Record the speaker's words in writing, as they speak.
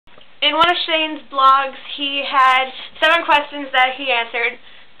in one of Shane's blogs, he had 7 questions that he answered,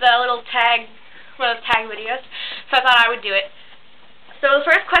 the little tag, one of those tag videos, so I thought I would do it. So the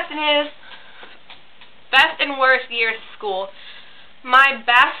first question is, best and worst years of school. My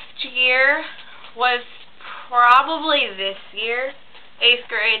best year was probably this year, 8th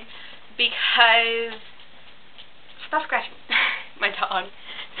grade, because, stop scratching, my dog.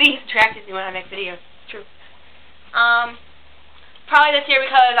 See, he's attracted me when I make videos, it's true. Probably this year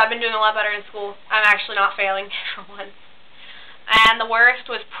because I've been doing a lot better in school. I'm actually not failing for once. And the worst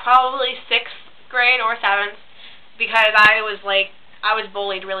was probably 6th grade or 7th because I was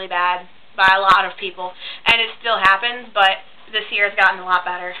bullied really bad by a lot of people. And it still happens, but this year has gotten a lot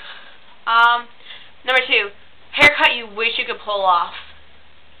better. Number 2, haircut you wish you could pull off.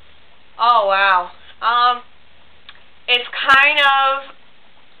 Oh, wow. It's kind of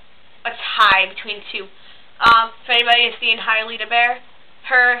a tie between 2. If anybody has seen Hailita Bear,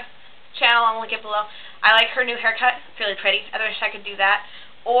 her channel, I'll link it below. I like her new haircut. It's really pretty. I wish I could do that.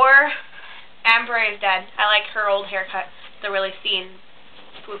 Or Amber is Dead. I like her old haircut. The really thin,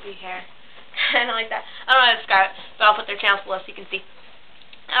 swoopy hair. I don't like that. I don't know how to describe it, but I'll put their channels below so you can see.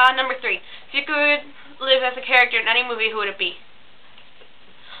 Number 3. If you could live as a character in any movie, who would it be?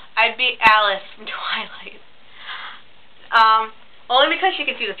 I'd be Alice from Twilight. Only because she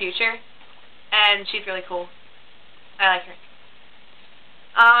can see the future. And she's really cool. I like her.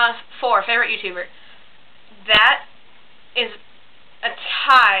 4, favorite YouTuber. That is a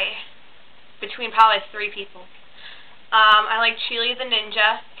tie between probably 3 people. I like Chili the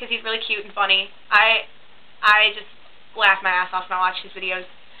Ninja, because he's really cute and funny. I just laugh my ass off when I watch his videos.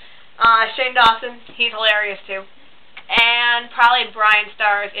 Shane Dawson, he's hilarious too. And probably Brian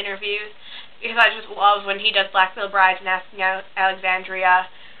Starr's interviews, because I just love when he does Black Veil Brides and Asking Alexandria.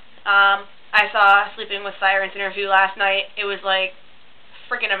 I saw Sleeping with Sirens interview last night. It was like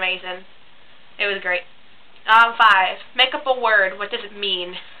freaking amazing. It was great. 5. Make up a word. What does it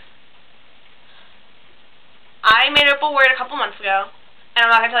mean? I made up a word a couple months ago, and I'm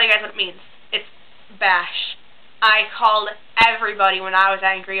not going to tell you guys what it means. It's bash. I called everybody when I was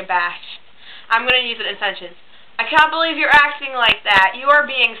angry a bash. I'm going to use it in sentences. I can't believe you're acting like that. You are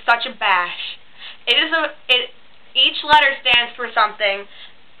being such a bash. Each letter stands for something,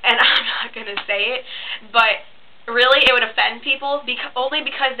 and I'm not going to say it, but really it would offend people only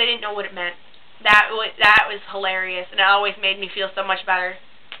because they didn't know what it meant. That was hilarious, and it always made me feel so much better.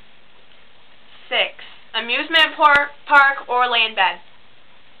 6. Amusement park or lay in bed.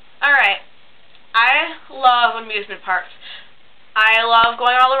 Alright. I love amusement parks. I love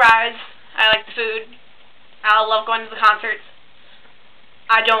going on all the rides. I like the food. I love going to the concerts.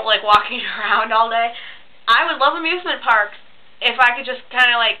 I don't like walking around all day. I would love amusement parks if I could just kind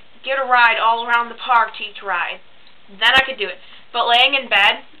of like get a ride all around the park to each ride. Then I could do it. But laying in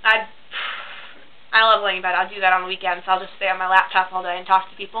bed, I love laying in bed. I'll do that on the weekends. I'll just stay on my laptop all day and talk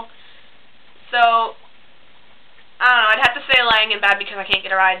to people. So, I don't know. I'd have to say laying in bed because I can't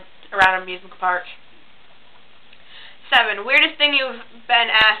get a ride around an amusement park. 7. Weirdest thing you've been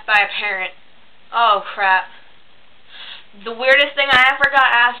asked by a parent. Oh, crap. The weirdest thing I ever got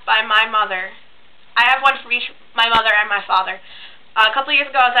asked by my mother. I have one for each, my mother and my father. A couple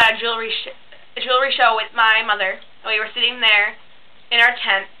years ago, I was at a jewelry show with my mother. We were sitting there in our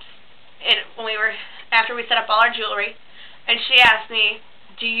tent after we set up all our jewelry, and she asked me,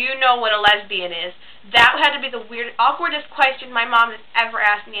 "Do you know what a lesbian is?" That had to be the awkwardest question my mom has ever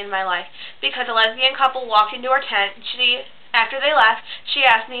asked me in my life, because a lesbian couple walked into our tent, and after they left, she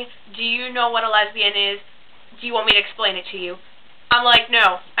asked me, "Do you know what a lesbian is? Do you want me to explain it to you?" I'm like,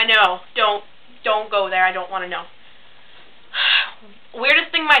 "No, I know. Don't go there. I don't want to know."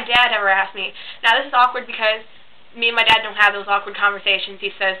 Weirdest thing my dad ever asked me. Now, this is awkward because me and my dad don't have those awkward conversations.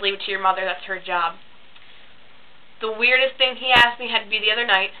 He says, "Leave it to your mother. That's her job." The weirdest thing he asked me had to be the other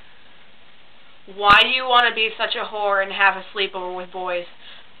night. "Why do you want to be such a whore and have a sleepover with boys?"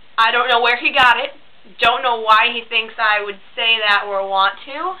 I don't know where he got it. Don't know why he thinks I would say that or want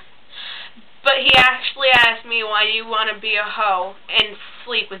to. But he actually asked me, "Why do you want to be a hoe and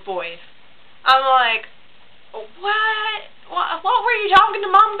sleep with boys?" I'm like, what? What were you talking to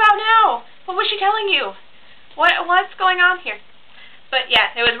Mom about now? What was she telling you? What's going on here? But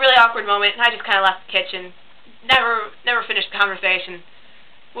yeah, it was a really awkward moment, and I just kind of left the kitchen. Never finished the conversation.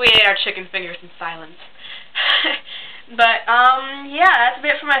 We ate our chicken fingers in silence. But, yeah, that's a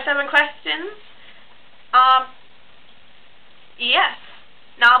bit for my 7 questions. Yes.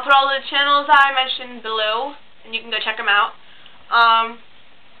 Now I'll put all the channels I mentioned below, and you can go check them out.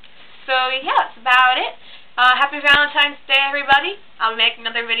 So, yeah, that's about it. Happy Valentine's Day, everybody. I'll make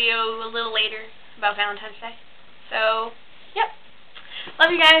another video a little later about Valentine's Day. So, yep.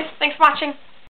 Love you guys. Thanks for watching.